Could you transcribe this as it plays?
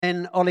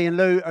then Ollie and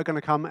Lou are going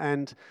to come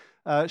and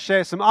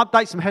share some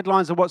updates, some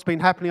headlines of what's been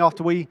happening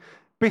after we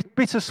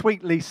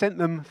bittersweetly sent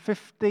them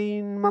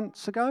 15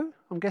 months ago,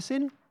 I'm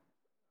guessing.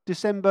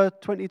 December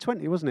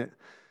 2020, wasn't it?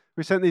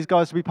 We sent these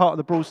guys to be part of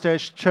the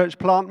Broadstairs church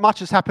plant. Much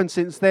has happened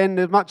since then.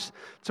 There's much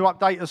to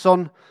update us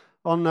on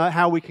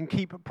how we can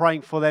keep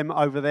praying for them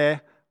over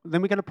there.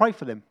 Then we're going to pray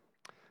for them.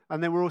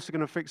 And then we're also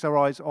going to fix our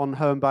eyes on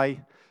Herne Bay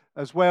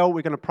as well.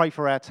 We're going to pray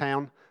for our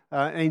town.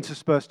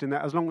 Interspersed in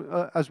that, as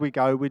long as we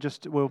go,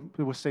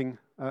 we'll sing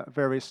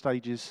various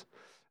stages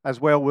as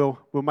well.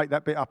 We'll make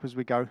that bit up as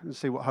we go and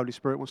see what Holy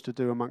Spirit wants to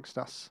do amongst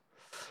us.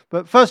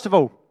 But first of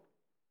all,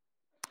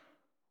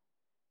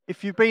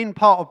 if you've been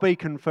part of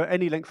Beacon for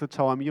any length of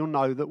time, you'll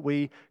know that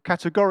we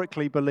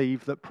categorically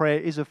believe that prayer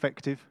is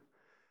effective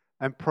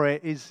and prayer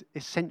is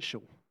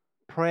essential.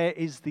 Prayer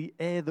is the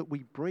air that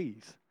we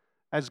breathe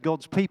as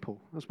God's people.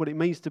 That's what it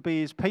means to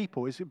be His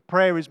people.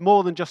 Prayer is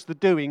more than just the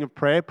doing of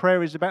prayer.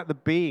 Prayer is about the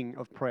being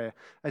of prayer.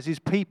 As His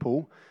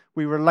people,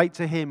 we relate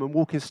to Him and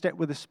walk in step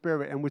with the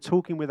Spirit, and we're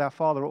talking with our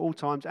Father at all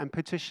times and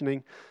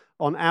petitioning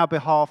on our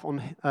behalf,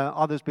 on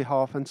others'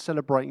 behalf, and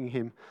celebrating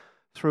Him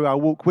through our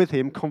walk with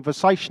Him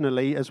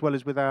conversationally as well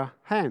as with our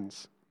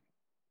hands.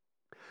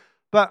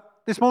 But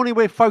this morning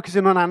we're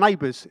focusing on our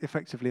neighbours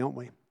effectively, aren't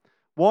we?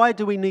 Why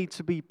do we need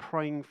to be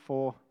praying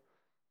for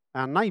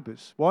our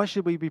neighbours? Why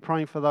should we be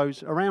praying for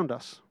those around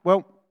us?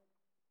 Well,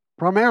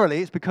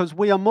 primarily it's because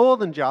we are more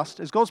than just,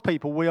 as God's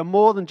people, we are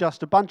more than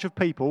just a bunch of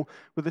people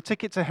with a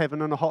ticket to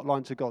heaven and a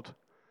hotline to God.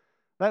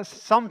 That's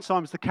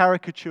sometimes the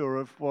caricature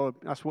of, well,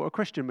 that's what a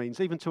Christian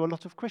means, even to a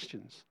lot of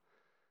Christians.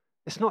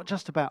 It's not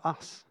just about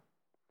us.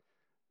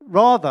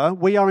 Rather,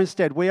 we are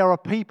a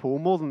people,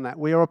 more than that,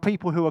 we are a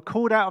people who are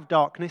called out of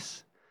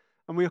darkness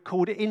and we are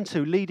called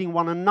into leading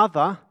one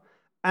another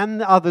and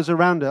the others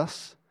around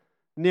us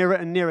nearer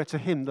and nearer to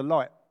Him, the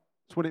light.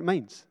 That's what it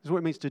means. That's what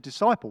it means to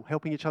disciple,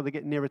 helping each other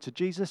get nearer to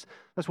Jesus.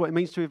 That's what it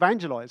means to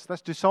evangelize.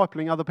 That's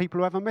discipling other people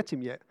who haven't met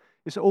Him yet.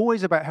 It's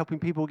always about helping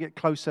people get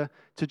closer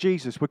to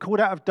Jesus. We're called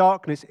out of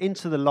darkness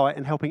into the light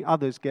and helping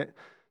others get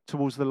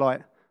towards the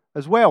light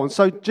as well. And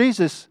so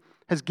Jesus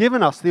has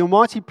given us the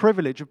almighty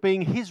privilege of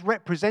being His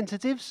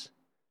representatives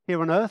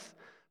here on earth,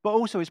 but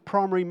also His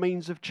primary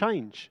means of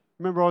change.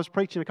 Remember I was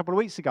preaching a couple of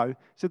weeks ago. He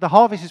said, the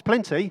harvest is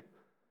plenty.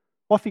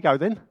 Off you go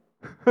then.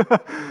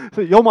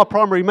 So you're my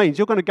primary means.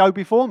 You're going to go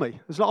before me.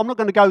 I'm not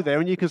going to go there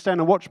and you can stand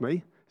and watch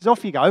me. It's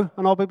off you go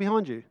and I'll be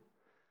behind you.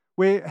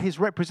 We're His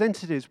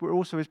representatives. We're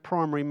also His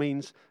primary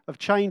means of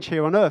change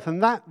here on earth.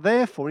 And that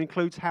therefore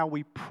includes how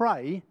we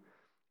pray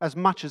as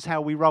much as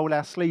how we roll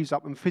our sleeves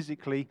up and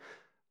physically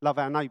love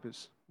our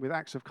neighbours with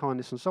acts of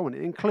kindness and so on.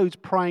 It includes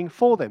praying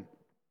for them.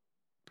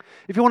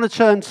 If you want to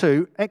turn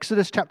to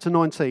Exodus chapter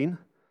 19, which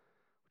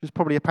is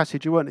probably a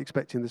passage you weren't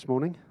expecting this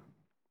morning.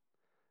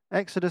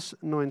 Exodus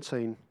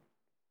 19.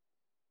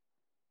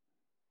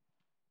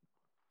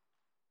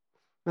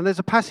 And there's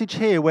a passage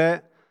here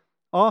where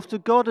after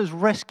God has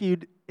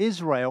rescued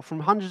Israel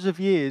from hundreds of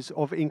years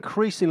of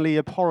increasingly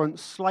abhorrent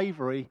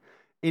slavery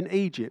in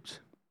Egypt,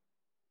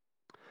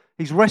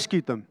 He's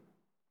rescued them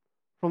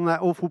from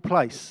that awful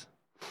place.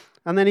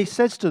 And then He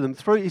says to them,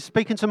 He's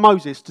speaking to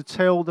Moses to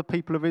tell the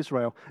people of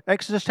Israel.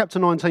 Exodus chapter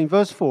 19,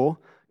 verse 4,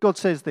 God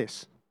says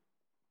this: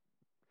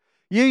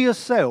 You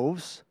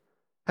yourselves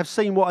have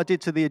seen what I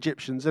did to the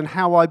Egyptians and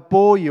how I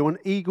bore you on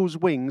eagle's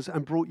wings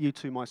and brought you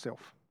to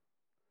myself.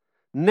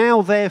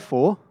 Now,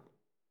 therefore,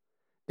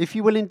 if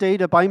you will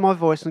indeed obey my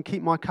voice and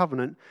keep my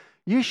covenant,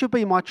 you shall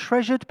be my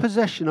treasured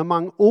possession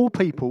among all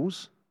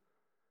peoples,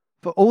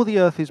 for all the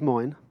earth is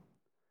mine,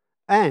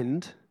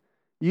 and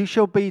you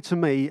shall be to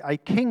me a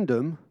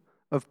kingdom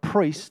of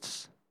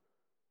priests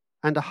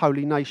and a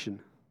holy nation.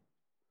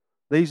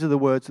 These are the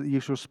words that you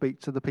shall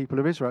speak to the people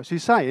of Israel. So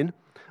He's saying,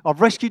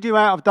 I've rescued you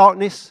out of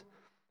darkness,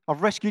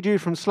 I've rescued you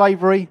from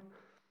slavery,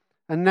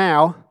 and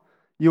now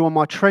you are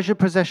my treasured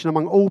possession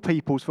among all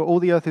peoples, for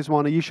all the earth is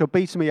mine, and you shall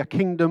be to me a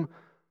kingdom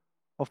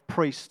of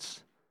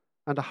priests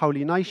and a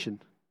holy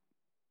nation.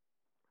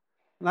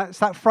 That's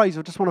that phrase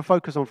I just want to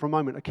focus on for a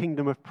moment, a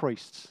kingdom of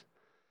priests.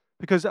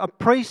 Because a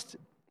priest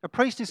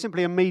is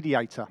simply a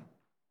mediator.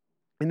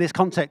 In this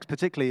context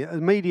particularly, a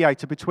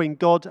mediator between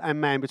God and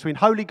man, between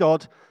holy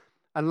God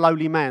and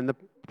lowly man. The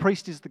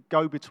priest is the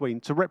go-between,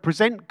 to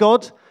represent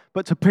God,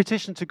 but to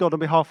petition to God on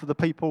behalf of the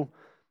people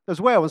as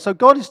well. And so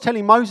God is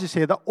telling Moses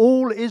here that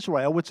all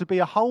Israel were to be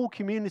a whole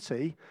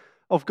community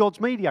of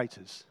God's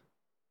mediators,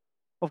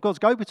 of God's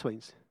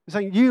go-betweens. He's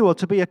saying you are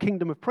to be a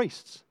kingdom of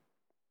priests.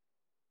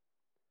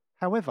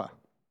 However,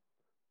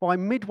 by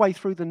midway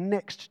through the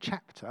next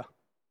chapter,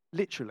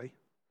 literally,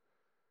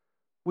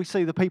 we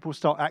see the people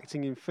start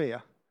acting in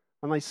fear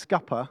and they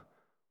scupper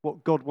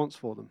what God wants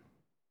for them.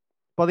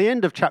 By the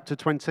end of chapter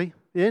 20,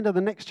 the end of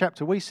the next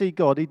chapter, we see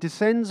God. He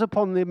descends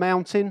upon the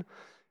mountain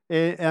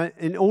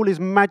in all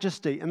His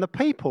majesty. And the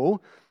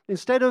people,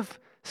 instead of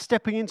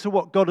stepping into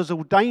what God has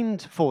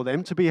ordained for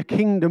them to be a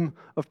kingdom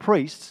of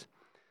priests,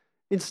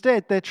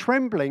 instead they're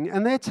trembling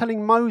and they're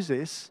telling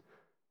Moses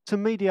to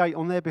mediate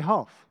on their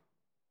behalf.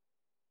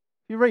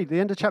 If you read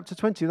the end of chapter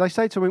 20, they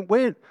say to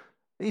him,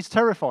 it's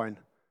terrifying.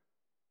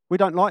 we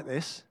don't like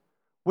this.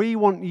 We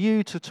want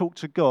you to talk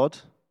to God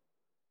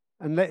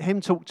and let him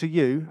talk to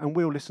you, and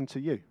we'll listen to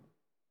you.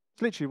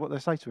 It's literally what they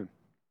say to him.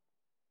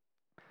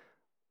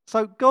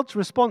 So God's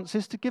response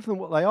is to give them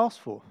what they ask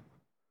for.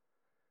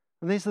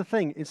 And here's the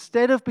thing.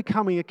 Instead of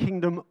becoming a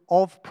kingdom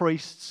of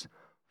priests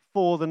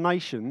for the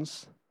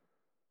nations,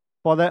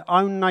 by their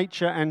own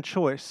nature and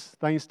choice,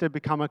 they instead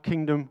become a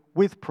kingdom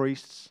with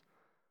priests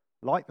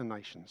like the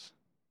nations.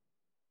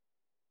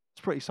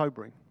 It's pretty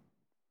sobering.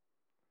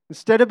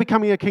 Instead of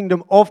becoming a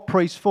kingdom of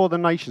priests for the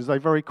nations, they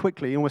very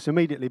quickly, almost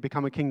immediately,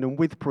 become a kingdom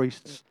with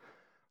priests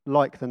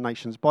like the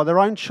nations. By their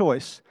own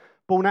choice,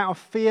 born out of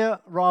fear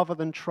rather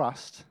than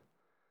trust,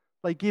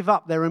 they give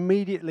up their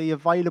immediately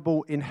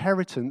available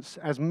inheritance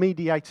as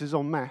mediators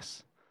en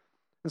masse.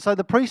 And so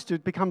the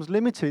priesthood becomes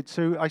limited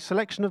to a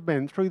selection of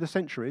men through the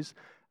centuries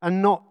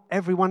and not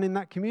everyone in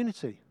that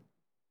community.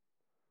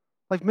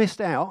 They've missed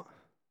out,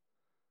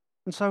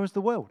 and so has the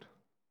world.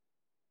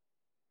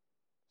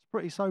 It's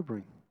pretty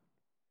sobering.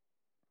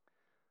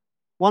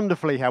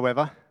 Wonderfully,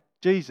 however,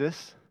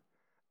 Jesus,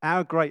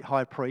 our great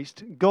high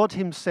priest, God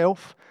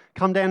himself,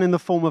 come down in the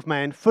form of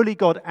man, fully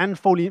God and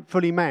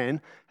fully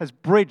man, has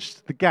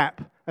bridged the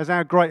gap as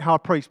our great high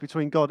priest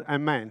between God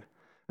and man.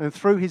 And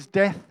through his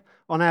death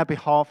on our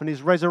behalf and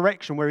his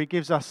resurrection, where he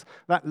gives us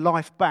that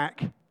life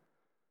back,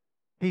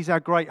 he's our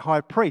great high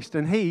priest.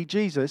 And he,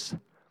 Jesus,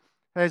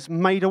 has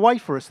made a way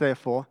for us,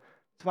 therefore,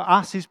 for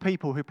us, his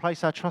people who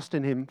place our trust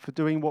in him for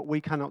doing what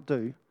we cannot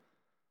do,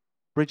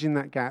 bridging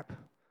that gap.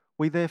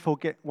 We therefore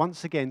get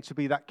once again to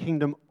be that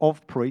kingdom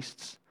of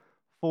priests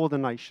for the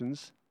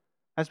nations,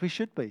 as we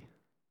should be.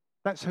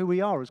 That's who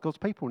we are as God's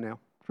people now,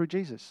 through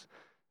Jesus.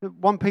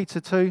 1 Peter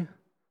 2,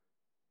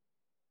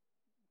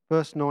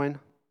 verse 9,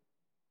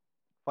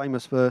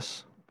 famous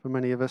verse for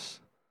many of us.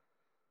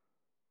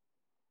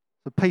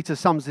 So Peter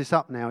sums this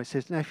up now. He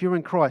says, now if you're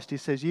in Christ, he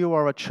says, you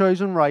are a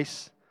chosen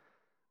race,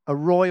 a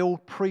royal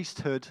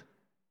priesthood,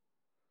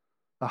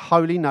 a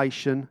holy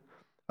nation,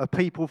 a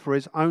people for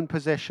his own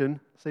possession.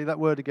 See that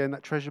word again,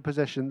 that treasure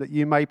possession, that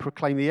you may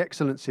proclaim the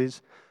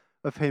excellencies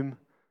of him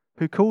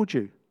who called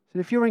you. So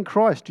if you're in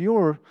Christ,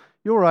 you're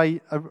a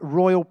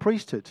royal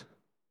priesthood.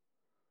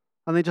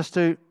 And then just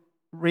to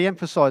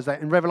re-emphasize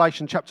that, in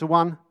Revelation chapter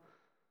 1,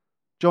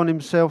 John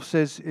himself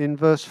says in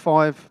verse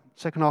 5,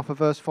 second half of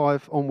verse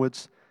 5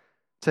 onwards,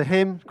 to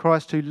him,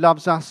 Christ, who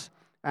loves us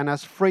and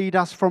has freed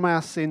us from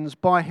our sins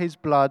by his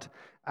blood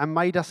and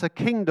made us a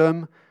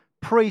kingdom,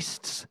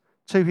 priests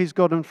to his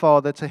God and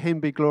Father, to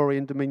him be glory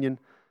and dominion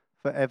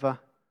forever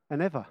and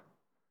ever.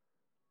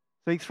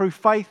 See, through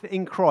faith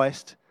in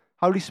Christ,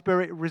 Holy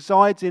Spirit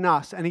resides in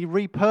us and he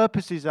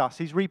repurposes us.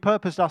 He's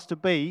repurposed us to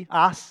be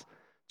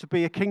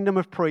a kingdom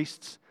of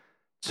priests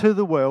to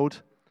the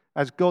world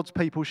as God's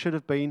people should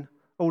have been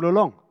all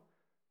along,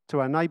 to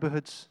our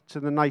neighbourhoods, to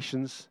the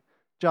nations,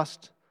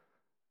 just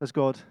as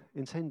God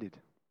intended.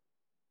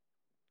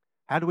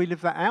 How do we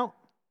live that out?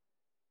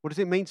 What does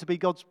it mean to be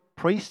God's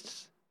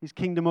priests, his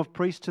kingdom of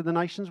priests to the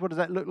nations? What does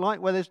that look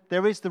like? Well,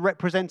 there is the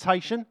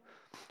representation.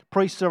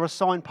 Priests are a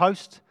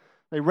signpost.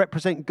 They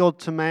represent God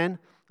to man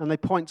and they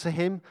point to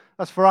him.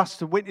 That's for us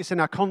to witness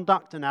in our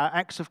conduct and our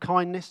acts of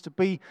kindness, to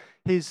be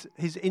his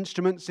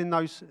instruments in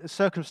those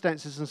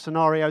circumstances and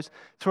scenarios,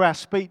 through our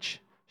speech,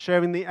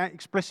 sharing the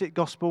explicit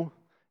gospel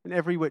in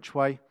every which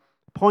way,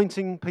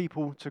 pointing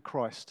people to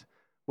Christ,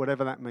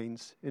 whatever that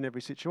means in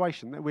every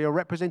situation. That we are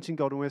representing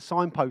God and we're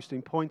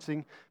signposting,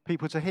 pointing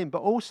people to him.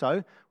 But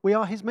also, we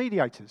are his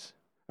mediators.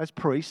 As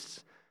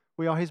priests,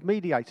 we are his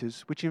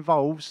mediators, which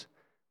involves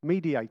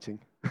mediating.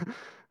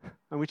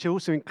 And which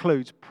also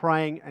includes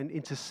praying and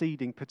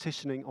interceding,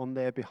 petitioning on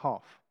their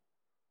behalf.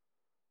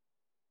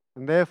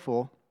 And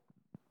therefore,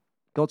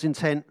 God's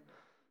intent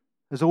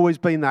has always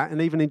been that.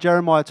 And even in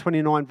Jeremiah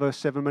 29, verse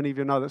 7, many of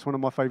you know that's one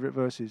of my favourite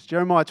verses.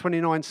 Jeremiah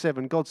 29,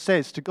 7, God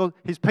says to God,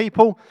 his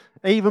people,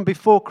 even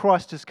before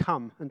Christ has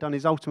come and done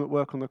his ultimate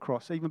work on the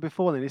cross, even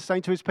before then, he's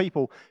saying to his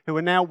people who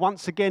are now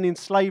once again in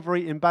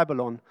slavery in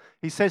Babylon,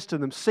 he says to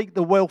them, seek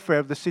the welfare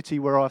of the city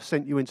where I have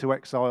sent you into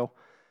exile,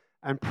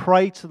 and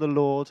pray to the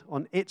Lord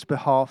on its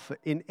behalf, for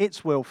in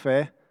its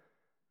welfare,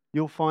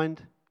 you'll find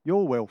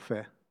your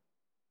welfare.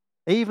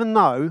 Even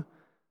though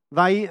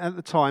they, at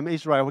the time,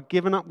 Israel, had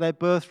given up their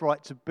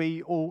birthright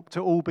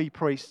to all be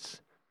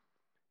priests,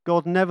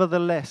 God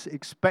nevertheless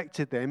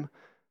expected them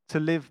to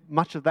live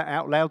much of that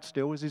out loud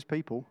still as his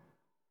people.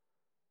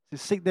 To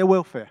seek their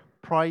welfare,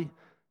 pray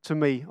to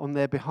me on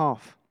their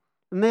behalf.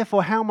 And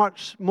therefore, how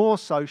much more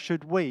so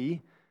should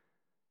we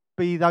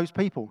be those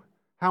people?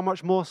 How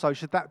much more so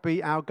should that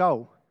be our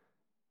goal?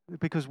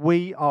 Because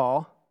we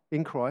are,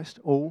 in Christ,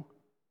 all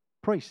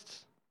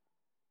priests.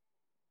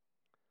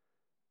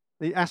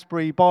 The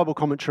Asbury Bible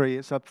Commentary,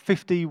 it's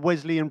 50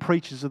 Wesleyan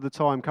preachers of the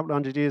time, a couple of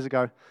hundred years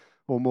ago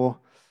or more,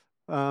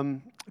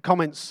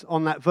 comments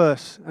on that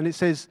verse. And it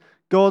says,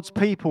 God's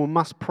people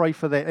must pray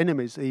for their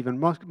enemies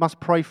even, must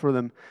pray for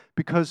them,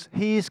 because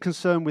he is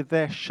concerned with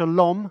their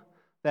shalom,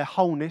 their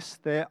wholeness,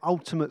 their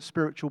ultimate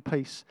spiritual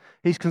peace.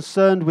 He's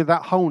concerned with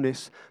that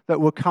wholeness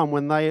that will come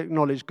when they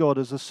acknowledge God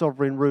as the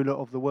sovereign ruler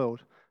of the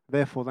world.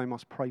 Therefore, they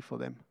must pray for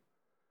them.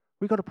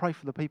 We've got to pray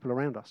for the people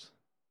around us.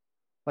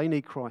 They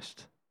need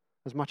Christ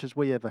as much as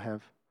we ever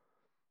have.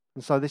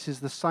 And so this is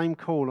the same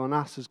call on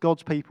us as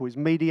God's people, His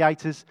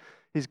mediators,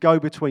 His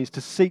go-betweens,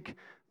 to seek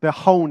the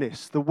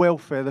wholeness, the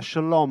welfare, the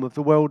shalom of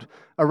the world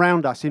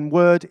around us in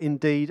word, in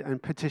deed,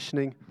 and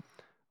petitioning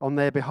on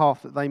their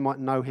behalf that they might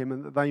know Him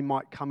and that they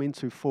might come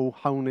into full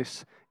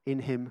wholeness in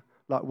Him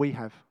like we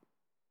have.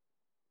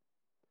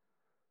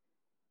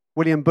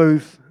 William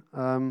Booth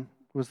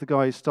was the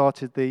guy who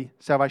started the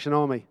Salvation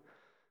Army,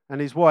 and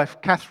his wife,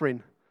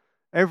 Catherine,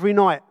 every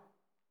night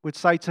would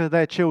say to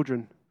their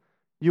children,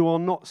 "You are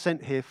not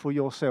sent here for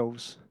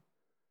yourselves.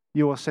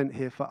 You are sent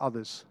here for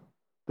others.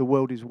 The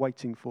world is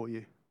waiting for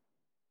you."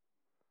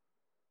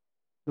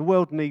 The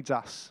world needs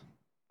us.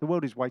 The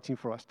world is waiting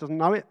for us. Doesn't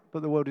know it,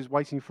 but the world is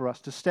waiting for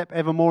us to step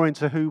ever more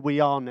into who we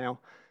are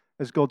now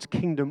as God's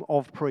kingdom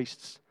of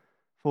priests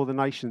for the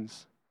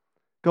nations.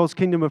 God's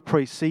kingdom of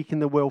priests seeking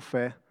the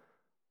welfare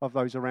of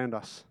those around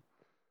us.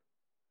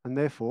 And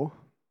therefore,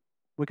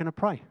 we're going to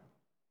pray.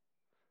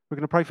 We're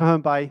going to pray for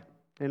Herne Bay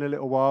in a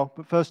little while.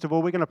 But first of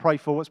all, we're going to pray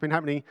for what's been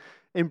happening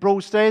in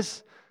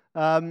Broadstairs.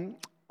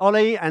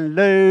 Ollie and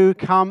Lou,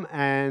 come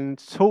and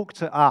talk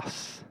to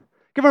us.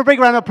 Give them a big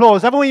round of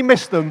applause. Haven't we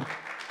missed them?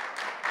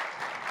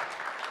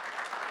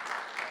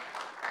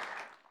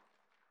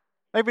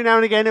 Every now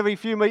and again, every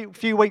few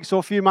weeks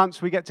or few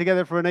months, we get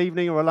together for an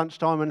evening or a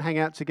lunchtime and hang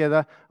out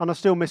together. And I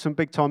still miss them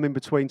big time in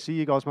between, so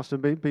you guys must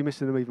have been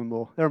missing them even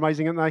more. They're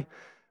amazing, aren't they?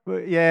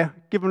 But yeah,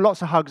 give them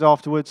lots of hugs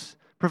afterwards.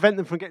 Prevent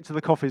them from getting to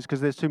the coffees because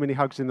there's too many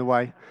hugs in the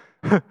way.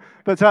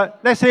 But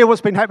let's hear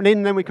what's been happening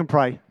and then we can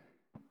pray.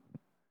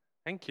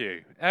 Thank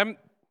you.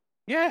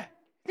 Yeah,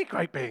 it's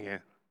great being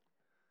here.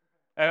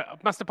 I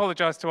must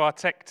apologise to our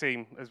tech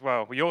team as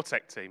well, your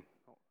tech team.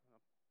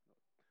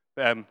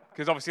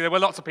 Because obviously there were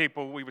lots of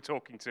people we were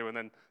talking to and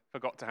then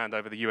forgot to hand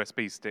over the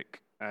USB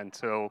stick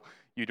until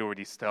you'd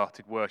already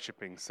started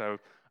worshipping. So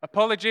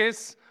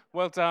apologies,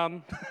 well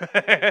done.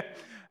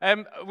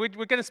 We're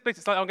going to split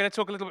it slightly. I'm going to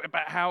talk a little bit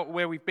about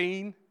where we've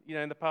been,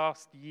 in the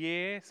past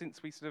year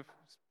since we sort of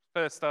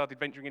first started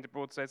venturing into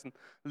Broadstairs, and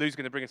Lou's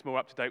going to bring us more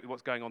up to date with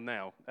what's going on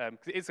now.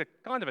 Because it is a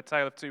kind of a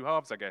tale of two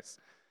halves, I guess.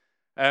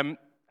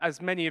 As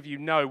many of you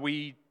know,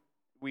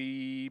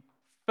 it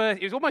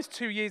was almost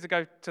 2 years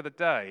ago to the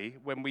day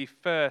when we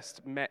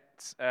first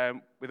met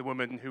with a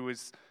woman who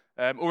was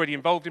already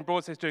involved in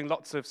Broadstairs, doing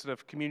lots of sort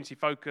of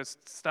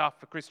community-focused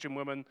stuff, a Christian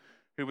woman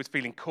who was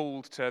feeling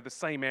called to the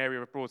same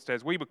area of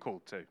Broadstairs we were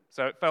called to.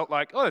 So it felt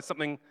like, there's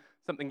something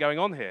going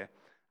on here.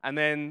 And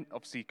then,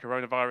 obviously,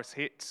 coronavirus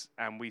hit,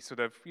 and we sort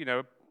of,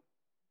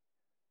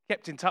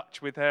 kept in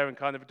touch with her and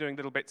kind of doing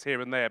little bits here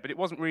and there. But it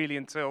wasn't really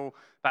until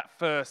that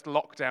first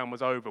lockdown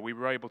was over we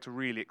were able to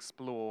really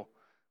explore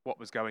what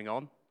was going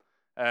on.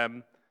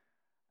 And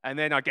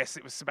then I guess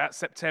it was about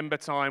September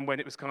time when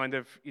it was kind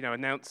of,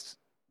 announced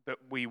that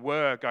we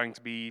were going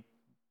to be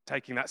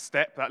taking that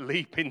step, that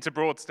leap into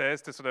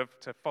Broadstairs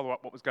to follow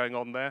up what was going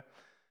on there.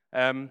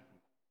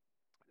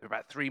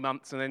 About 3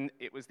 months, and then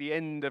it was the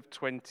end of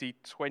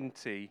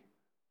 2020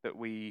 that it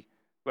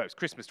was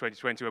Christmas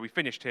 2020 where we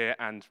finished here,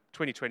 and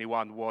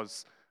 2021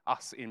 was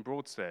us in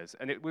Broadstairs.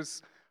 And it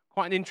was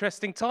quite an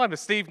interesting time, as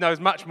Steve knows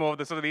much more of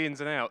the sort of the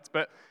ins and outs,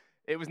 but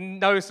it was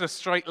no sort of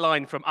straight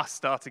line from us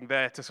starting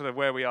there to sort of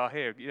where we are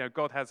here.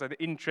 God has an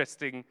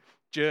interesting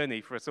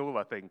journey for us all,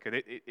 I think,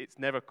 and it's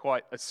never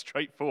quite as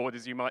straightforward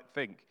as you might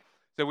think.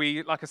 So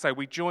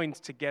we joined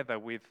together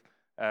with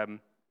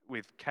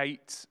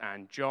Kate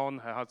and John,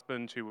 her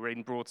husband, who were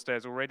in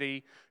Broadstairs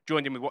already,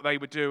 joined in with what they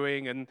were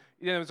doing, and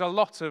there was a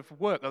lot of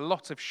work, a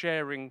lot of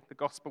sharing the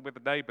gospel with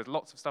the neighbours,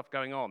 lots of stuff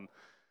going on.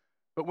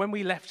 But when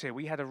we left here,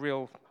 we had a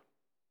real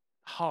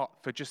heart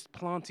for just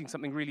planting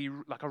something really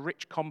like a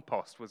rich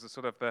compost was the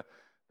sort of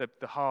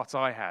the heart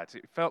I had.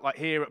 It felt like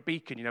here at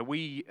Beacon,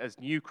 we as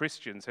new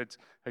Christians had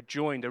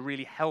joined a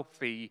really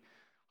healthy,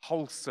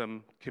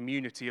 wholesome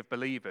community of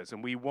believers,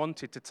 and we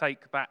wanted to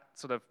take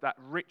that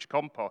rich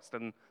compost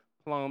and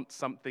plant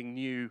something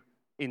new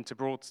into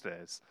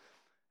Broadstairs.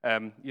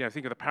 Think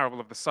of the parable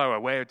of the sower.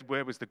 Where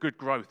was the good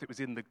growth? It was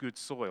in the good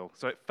soil.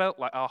 So it felt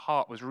like our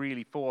heart was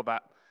really for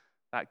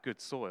that good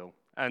soil.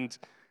 And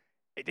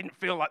it didn't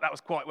feel like that was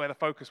quite where the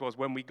focus was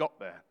when we got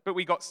there. But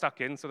we got stuck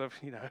in,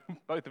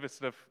 both of us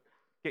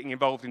getting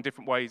involved in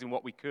different ways in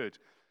what we could.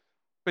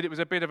 But it was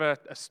a bit of a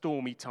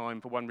stormy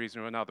time for one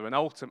reason or another. And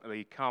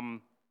ultimately,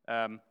 come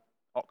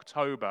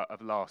October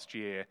of last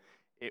year,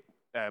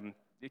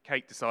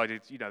 Kate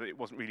decided, that it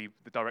wasn't really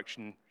the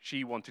direction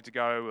she wanted to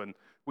go, and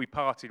we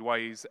parted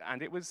ways,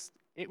 and it was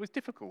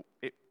difficult.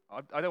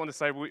 I don't want to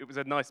say it was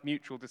a nice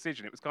mutual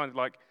decision. It was kind of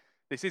like,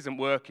 this isn't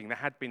working. There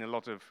had been a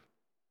lot of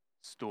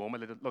storm, a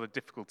lot of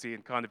difficulty,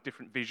 and kind of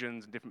different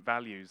visions and different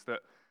values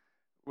that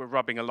were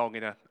rubbing along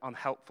in an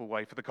unhelpful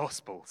way for the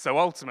gospel. So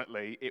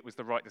ultimately, it was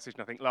the right decision,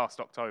 I think, last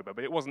October,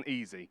 but it wasn't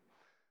easy.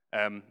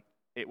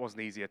 It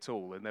wasn't easy at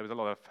all, and there was a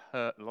lot of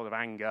hurt, a lot of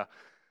anger,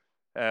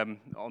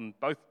 on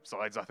both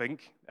sides, I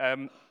think.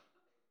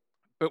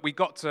 But we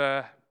got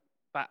to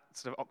that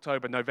sort of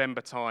October,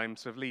 November time,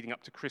 sort of leading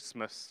up to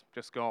Christmas,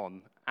 just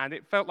gone. And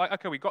it felt like,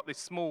 okay, we've got this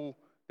small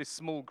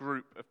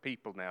group of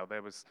people now.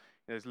 There's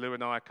Lou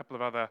and I, a couple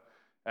of other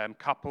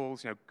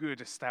couples,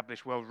 good,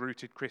 established,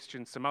 well-rooted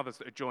Christians, some others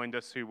that had joined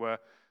us who were,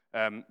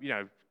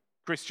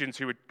 Christians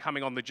who were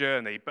coming on the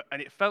journey.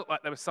 And it felt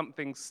like there was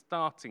something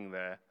starting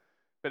there.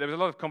 But there was a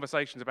lot of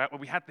conversations about, well,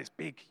 we had this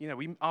big,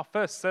 our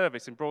first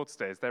service in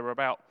Broadstairs, there were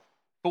about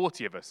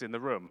 40 of us in the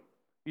room.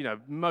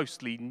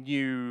 Mostly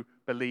new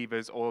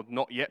believers or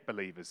not yet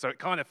believers. So it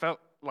kind of felt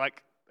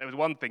like there was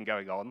one thing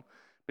going on,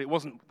 but it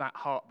wasn't that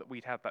heart that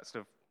we'd had,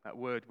 that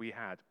word we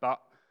had. But,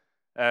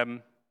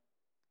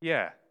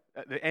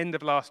 at the end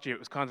of last year, it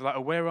was kind of like,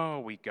 oh, where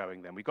are we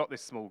going then? We got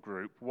this small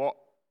group. What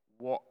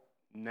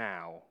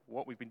now?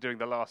 What we've been doing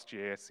the last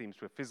year seems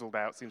to have fizzled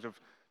out, seems to have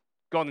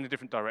gone in a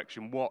different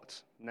direction.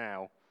 What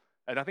now?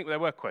 And I think there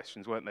were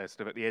questions, weren't there,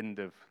 sort of at the end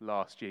of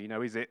last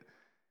year.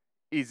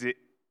 Is it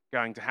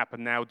going to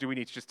happen now? Do we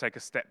need to just take a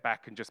step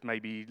back and just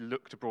maybe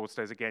look to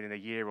Broadstairs again in a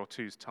year or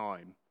two's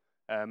time?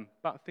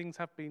 But things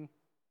have been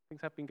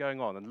going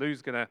on, and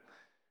Lou's going to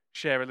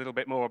share a little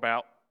bit more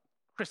about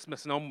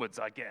Christmas and onwards,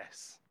 I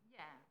guess.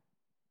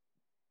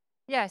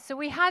 Yeah. So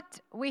we had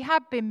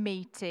been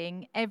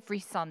meeting every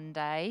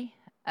Sunday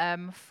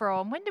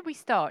from, when did we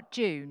start?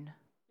 June.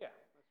 Yeah,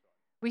 that's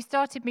right. We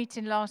started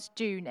meeting last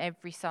June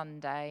every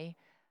Sunday.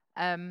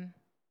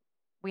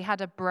 We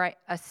had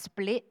a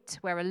split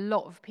where a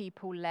lot of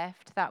people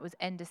left. That was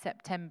end of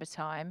September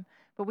time.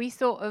 But we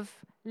sort of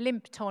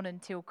limped on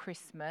until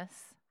Christmas,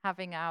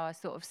 having our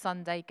sort of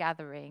Sunday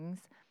gatherings,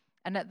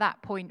 and at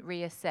that point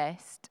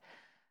reassessed.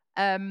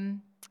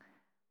 And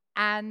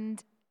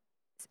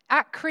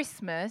at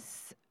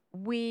Christmas,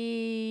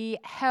 we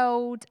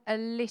held a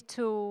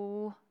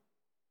little,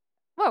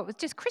 it was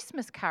just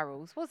Christmas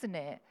carols, wasn't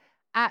it?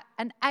 At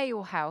an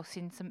ale house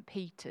in St.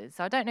 Peter's.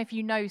 I don't know if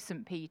you know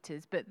St.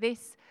 Peter's, but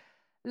this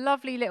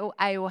lovely little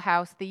ale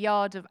house, the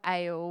Yard of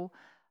Ale.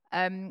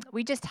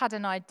 We just had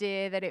an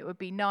idea that it would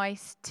be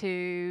nice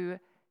to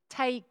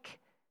take,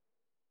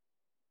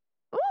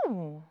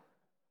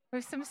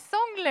 with some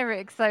song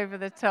lyrics over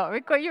the top.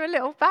 We've got you a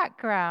little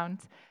background.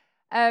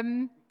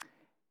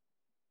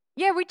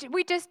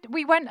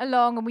 We went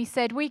along and we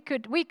said we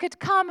could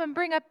come and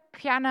bring a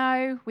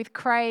piano with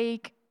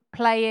Craig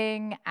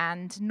playing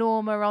and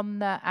Norma on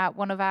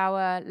one of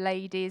our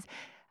ladies.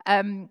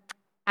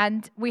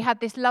 And we had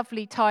this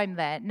lovely time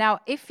there. Now,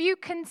 if you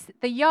can,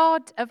 the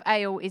Yard of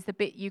Ale is the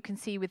bit you can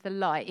see with the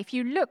light. If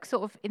you look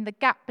sort of in the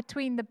gap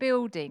between the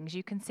buildings,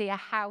 you can see a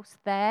house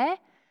there.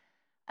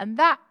 And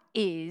that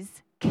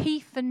is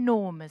Keith and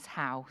Norma's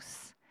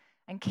house.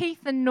 And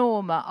Keith and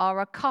Norma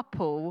are a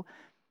couple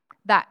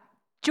that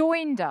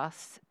joined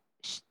us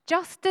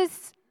just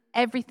as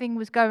everything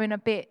was going a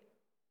bit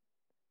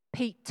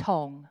Pete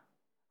Tong.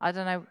 I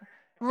don't know,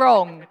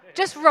 wrong,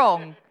 just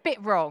wrong,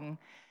 bit wrong.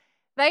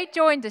 They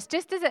joined us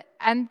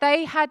and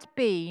they had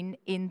been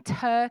in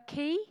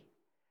Turkey,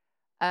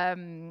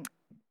 on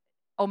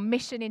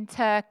mission in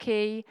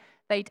Turkey.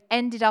 They'd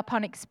ended up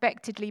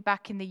unexpectedly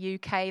back in the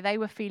UK. They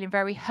were feeling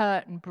very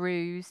hurt and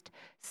bruised.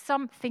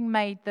 Something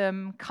made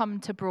them come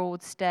to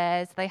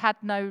Broadstairs. They had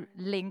no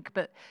link,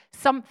 but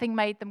something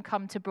made them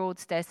come to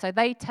Broadstairs. So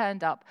they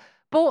turned up,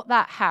 bought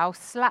that house.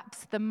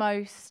 Slaps the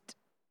most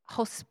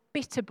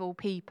hospitable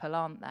people,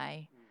 aren't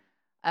they?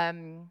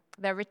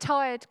 They're a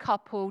retired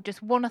couple,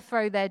 just want to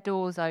throw their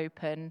doors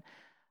open.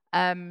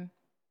 And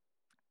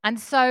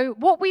so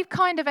what we've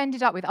kind of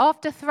ended up with,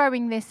 after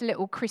throwing this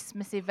little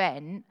Christmas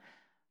event,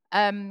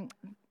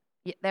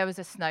 there was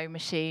a snow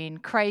machine.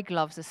 Craig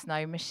loves a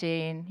snow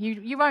machine.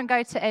 You won't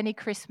go to any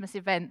Christmas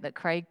event that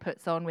Craig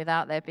puts on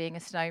without there being a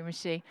snow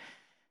machine.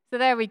 So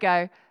there we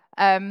go.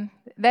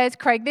 There's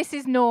Craig. This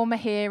is Norma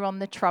here on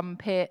the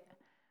trumpet.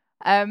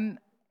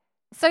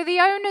 So the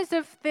owners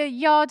of the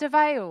Yard of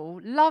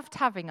Ale loved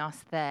having us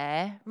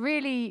there,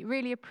 really,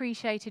 really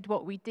appreciated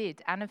what we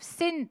did, and have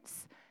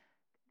since,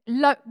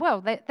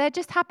 they're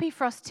just happy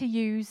for us to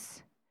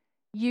use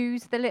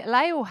the little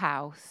ale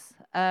house.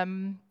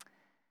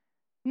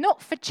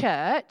 Not for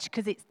church,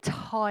 because it's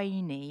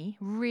tiny,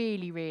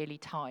 really, really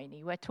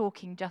tiny. We're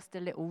talking just a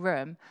little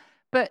room,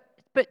 but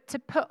to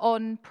put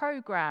on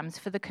programs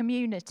for the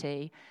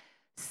community.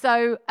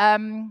 So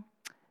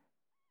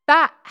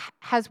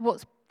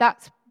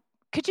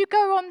could you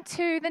go on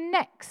to the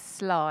next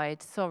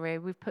slide? Sorry,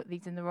 we've put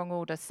these in the wrong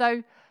order.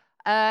 So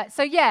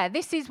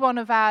this is one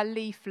of our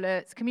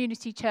leaflets,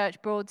 Community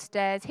Church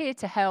Broadstairs, here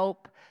to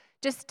help.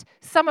 Just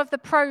some of the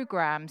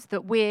programs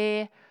that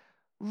we're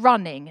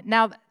running.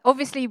 Now,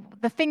 obviously,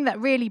 the thing that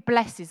really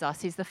blesses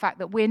us is the fact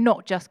that we're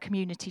not just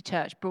Community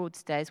Church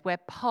Broadstairs. We're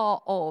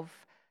part of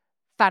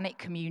Thanet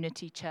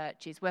Community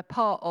Churches. We're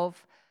part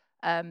of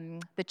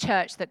the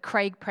church that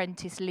Craig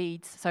Prentice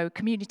leads, so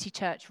Community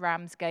Church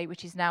Ramsgate,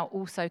 which is now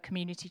also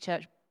Community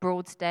Church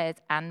Broadstairs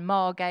and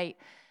Margate.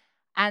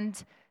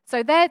 And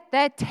so they're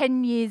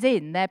 10 years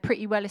in, they're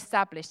pretty well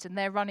established, and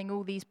they're running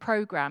all these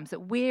programs that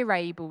we're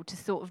able to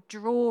sort of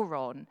draw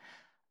on.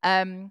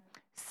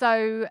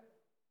 So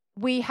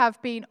we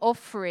have been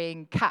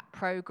offering CAP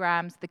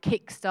programs, the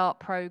Kickstart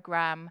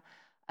program,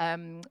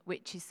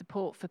 which is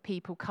support for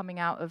people coming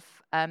out of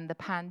the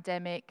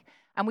pandemic.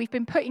 And we've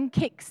been putting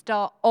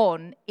Kickstart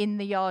on in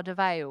the Yard of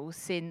Ale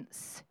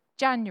since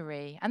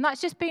January. And that's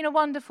just been a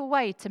wonderful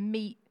way to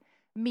meet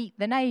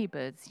the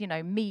neighbours,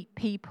 meet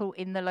people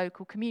in the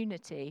local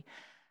community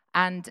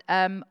and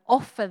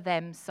offer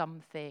them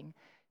something.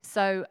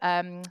 So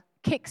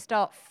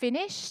Kickstart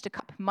finished a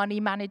money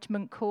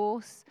management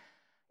course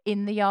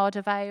in the Yard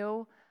of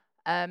Ale.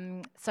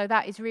 So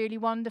that is really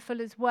wonderful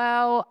as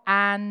well.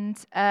 And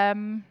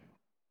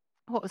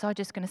what was I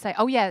just going to say?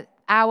 Oh, yeah,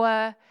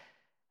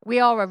 we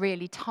are a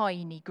really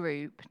tiny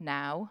group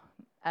now,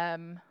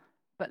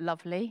 but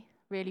lovely,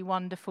 really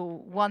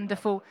wonderful.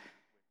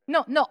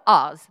 Not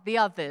us, the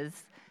others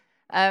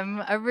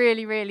are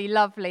really, really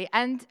lovely.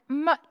 And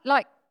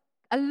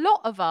a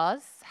lot of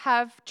us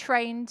have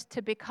trained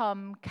to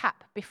become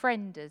CAP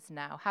befrienders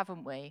now,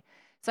 haven't we?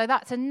 So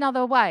that's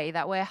another way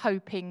that we're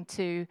hoping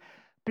to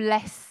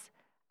bless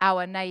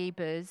our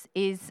neighbours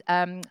is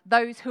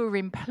those who are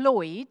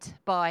employed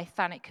by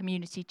Thanet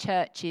Community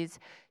Churches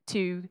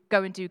to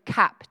go and do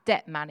CAP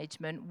debt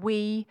management.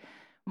 We,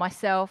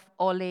 myself,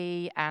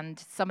 Ollie, and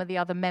some of the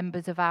other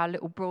members of our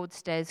little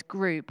Broadstairs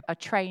group are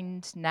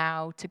trained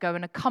now to go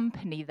and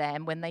accompany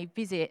them when they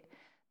visit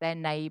their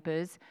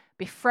neighbours,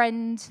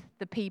 befriend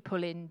the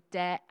people in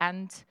debt,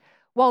 and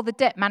while the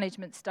debt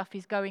management stuff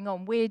is going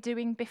on, we're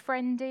doing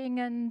befriending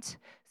and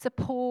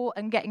support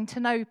and getting to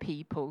know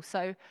people.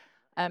 So,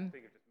 I think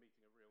of just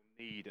meeting a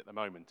real need at the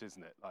moment,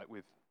 isn't it? Like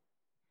with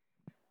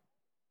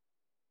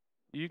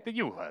you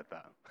all heard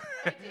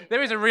that.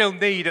 There is a real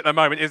need at the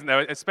moment, isn't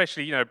there?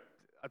 Especially, I'm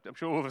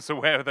sure all of us are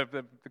aware of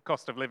the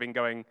cost of living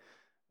going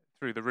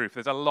through the roof.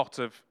 There's a lot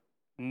of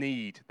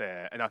need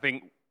there, and I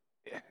think,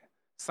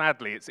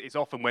 sadly, it's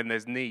often when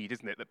there's need,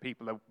 isn't it, that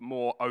people are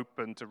more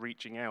open to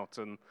reaching out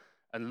and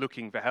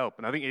looking for help.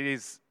 And I think it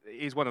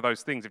is one of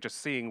those things of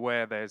just seeing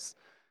where there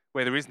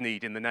is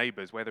need in the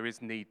neighbours, where there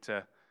is need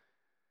to,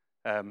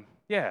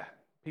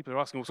 people are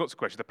asking all sorts of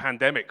questions. The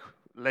pandemic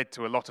led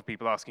to a lot of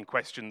people asking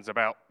questions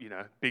about,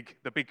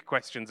 the big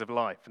questions of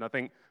life. And I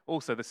think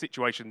also the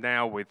situation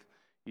now with,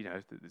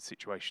 the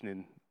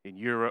situation in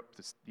Europe,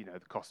 the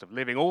cost of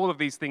living, all of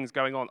these things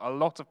going on, a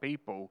lot of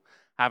people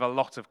have a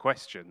lot of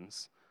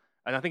questions.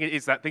 And I think it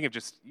is that thing of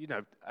just,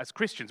 as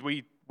Christians,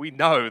 we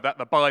know that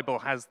the Bible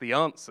has the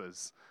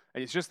answers.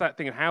 And it's just that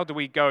thing of how do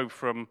we go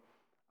from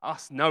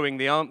us knowing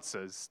the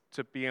answers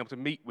to being able to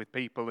meet with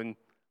people and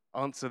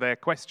answer their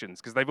questions,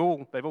 because they've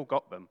all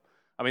got them.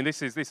 I mean,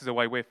 this is a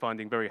way we're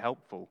finding very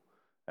helpful.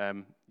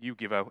 You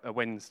give a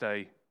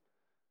Wednesday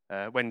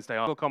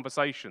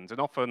conversations,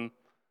 and often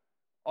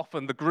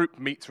the group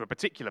meets for a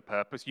particular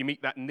purpose. You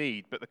meet that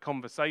need, but the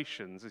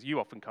conversations, as you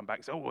often come back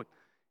and say, "Oh,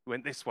 you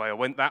went this way or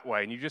went that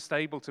way," and you're just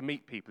able to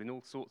meet people in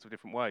all sorts of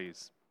different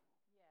ways.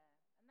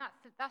 Yeah,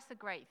 and that's the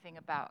great thing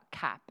about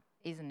CAP,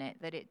 isn't it?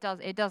 That it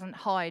doesn't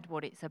hide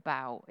what it's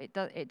about.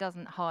 It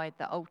doesn't hide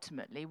that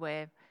ultimately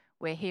we're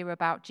here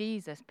about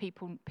Jesus.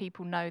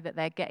 People know that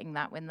they're getting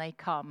that when they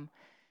come,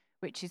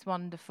 which is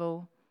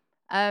wonderful.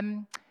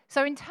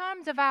 So in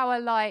terms of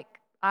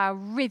our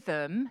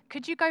rhythm,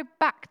 could you go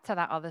back to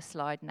that other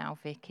slide now,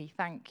 Vicky?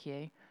 Thank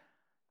you.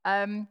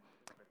 We're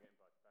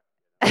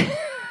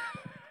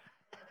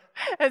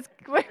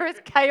as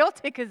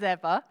chaotic as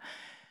ever.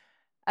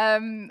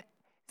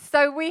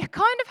 So we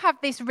kind of have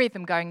this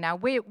rhythm going now.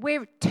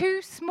 We're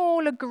too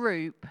small a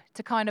group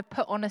to kind of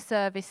put on a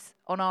service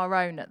on our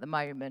own at the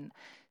moment.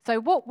 So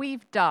what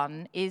we've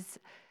done is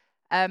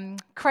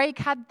Craig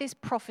had this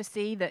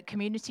prophecy that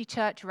Community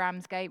Church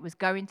Ramsgate was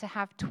going to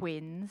have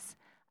twins.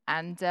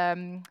 And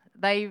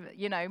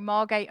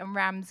Margate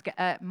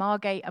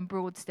and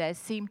Broadstairs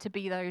seem to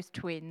be those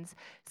twins.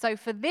 So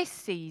for this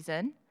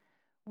season,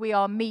 we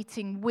are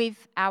meeting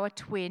with our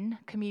twin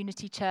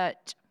Community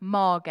Church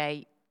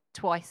Margate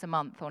twice a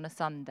month on a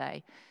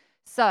Sunday.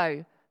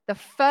 So the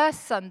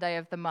first Sunday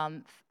of the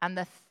month and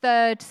the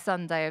third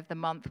Sunday of the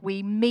month,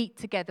 we meet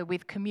together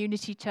with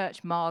Community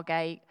Church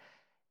Margate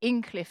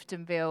in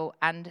Cliftonville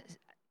and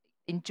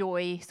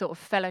enjoy sort of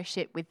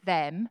fellowship with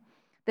them.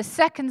 The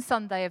second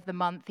Sunday of the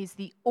month is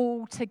the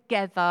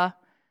all-together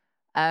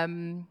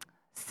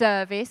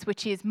service,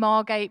 which is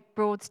Margate,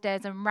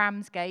 Broadstairs and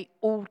Ramsgate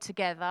all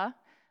together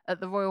at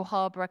the Royal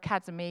Harbour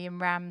Academy in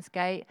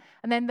Ramsgate.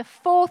 And then the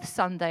fourth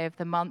Sunday of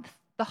the month,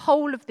 the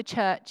whole of the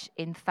church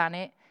in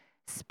Thanet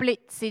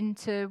splits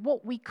into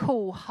what we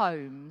call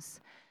homes.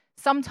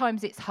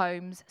 Sometimes it's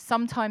homes,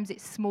 sometimes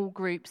it's small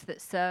groups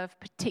that serve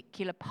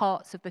particular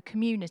parts of the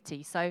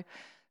community. So,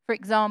 for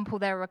example,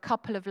 there are a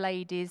couple of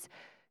ladies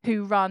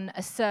who run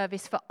a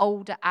service for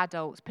older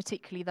adults,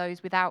 particularly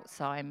those with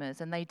Alzheimer's,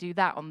 and they do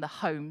that on the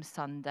Home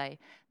Sunday.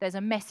 There's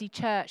a messy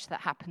church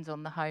that happens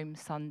on the Home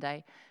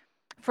Sunday.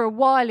 For a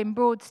while in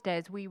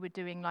Broadstairs, we were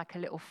doing like a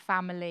little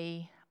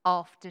family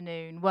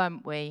afternoon,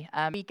 weren't we?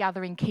 We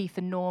gather in Keith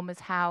and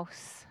Norma's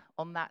house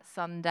on that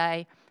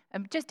Sunday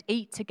and just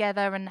eat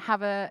together and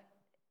have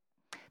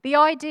the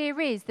idea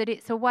is that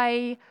it's a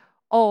way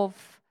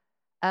of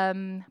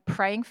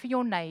praying for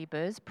your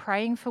neighbours,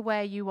 praying for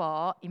where you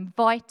are,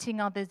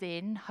 inviting others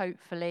in,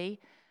 hopefully.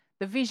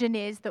 The vision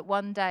is that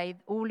one day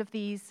all of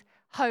these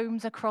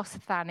homes across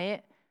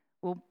Thanet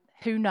will,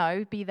 who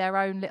know, be their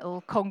own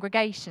little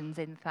congregations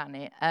in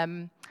Thanet.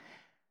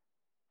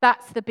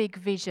 That's the big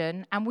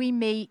vision. And we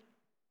meet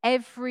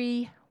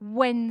every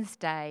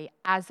Wednesday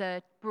as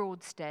a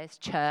Broadstairs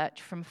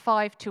church from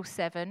 5 till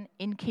 7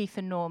 in Keith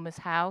and Norma's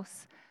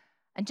house,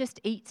 and just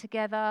eat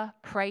together,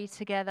 pray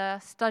together,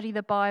 study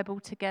the Bible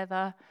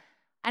together.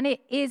 And it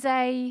is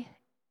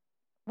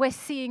we're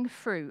seeing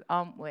fruit,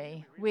 aren't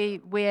we?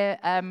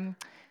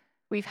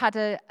 We've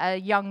had a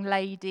young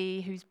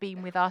lady who's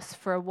been with us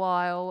for a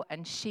while,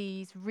 and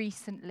she's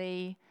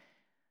recently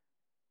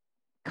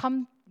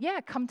come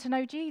to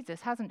know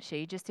Jesus, hasn't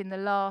she? Just in the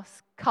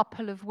last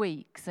couple of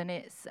weeks. And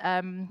it's,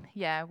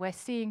 we're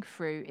seeing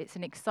fruit. It's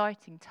an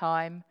exciting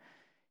time.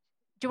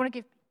 Do you want to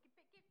give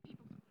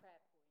people some prayer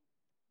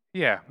points?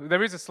 Yeah,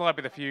 there is a slide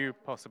with a few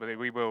possibly.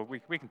 We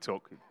can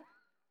talk.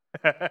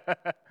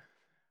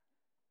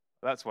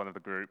 That's one of the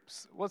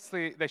groups.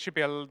 There should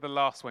be the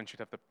last one should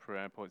have the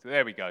prayer points.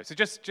 There we go. So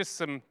just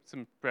some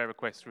prayer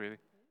requests, really.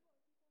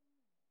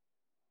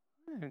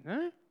 I don't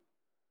know.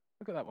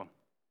 Look at that one.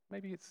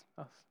 Maybe it's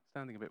us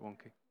sounding a bit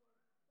wonky.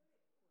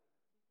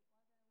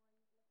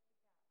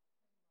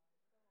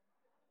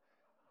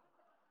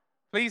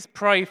 Please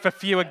pray for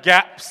fewer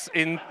gaps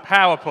in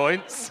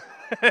PowerPoints.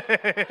 A little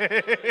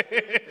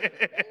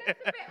bit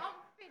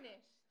unfinished.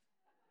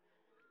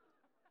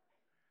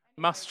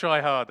 Must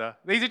try harder.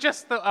 These are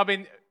just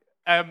like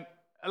I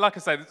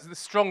say, the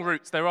strong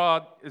roots. There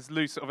are, as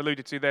Lou sort of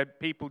alluded to, there are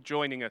people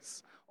joining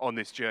us on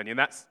this journey, and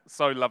that's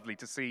so lovely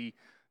to see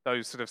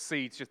those sort of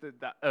seeds, just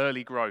that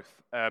early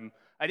growth. And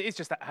it is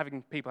just that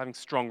people having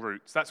strong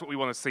roots. That's what we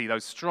want to see,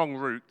 those strong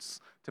roots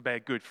to bear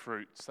good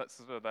fruits. That's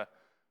sort of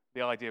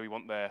the idea we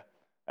want there.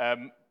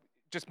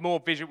 Just more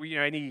vision,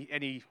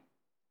 any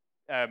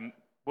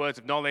words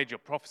of knowledge or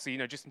prophecy,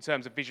 just in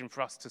terms of vision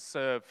for us to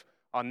serve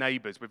our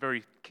neighbours. We're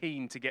very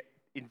keen to get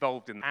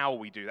involved in how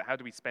we do that. How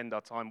do we spend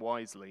our time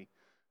wisely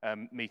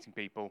meeting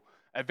people?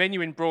 A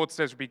venue in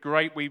Broadstairs would be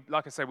great.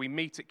 Like I say, we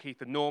meet at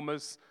Keith and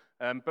Norma's,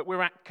 but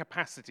we're at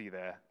capacity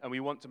there, and we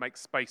want to make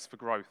space for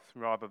growth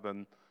rather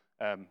than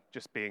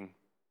just being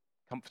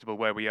comfortable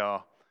where we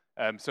are.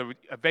 So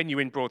a venue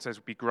in Broadstairs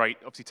would be great.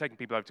 Obviously, taking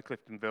people over to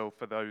Cliftonville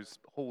for those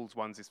halls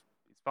ones is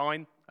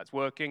fine. That's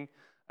working.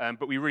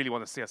 But we really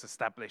want to see us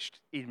established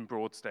in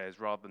Broadstairs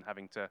rather than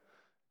having to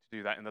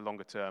do that in the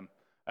longer term.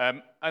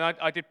 And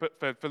I did put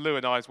for Lou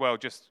and I as well,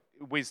 just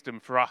wisdom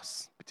for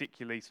us,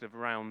 particularly sort of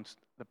around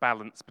the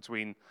balance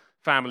between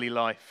family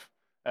life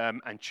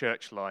and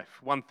church life.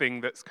 One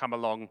thing that's come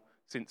along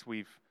since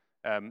we've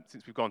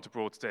gone to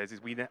Broadstairs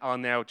is we are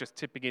now just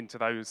tipping into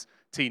those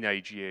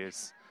teenage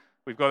years.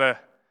 We've got a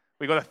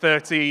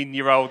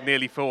 13-year-old,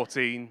 nearly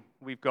 14.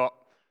 We've got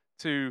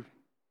two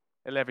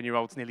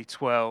 11-year-olds, nearly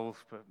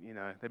 12, but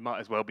they might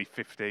as well be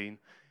 15.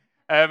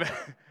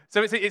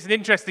 So it's an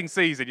interesting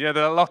season. There's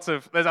a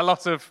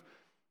lot of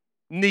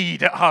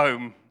need at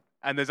home,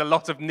 and there's a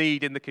lot of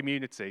need in the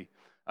community.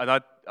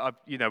 And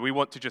we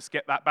want to just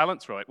get that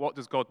balance right. What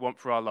does God want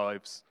for our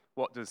lives?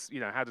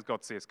 How does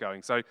God see us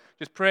going? So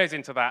just prayers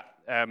into that.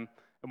 And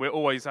we're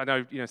always, I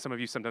know, some of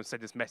you sometimes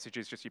send us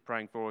messages just you're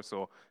praying for us,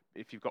 or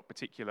if you've got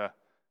particular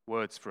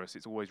words for us,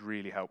 it's always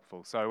really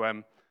helpful.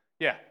 So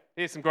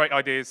here's some great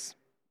ideas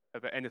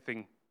about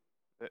anything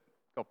that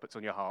God puts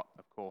on your heart,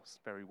 of course.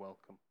 Very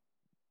welcome.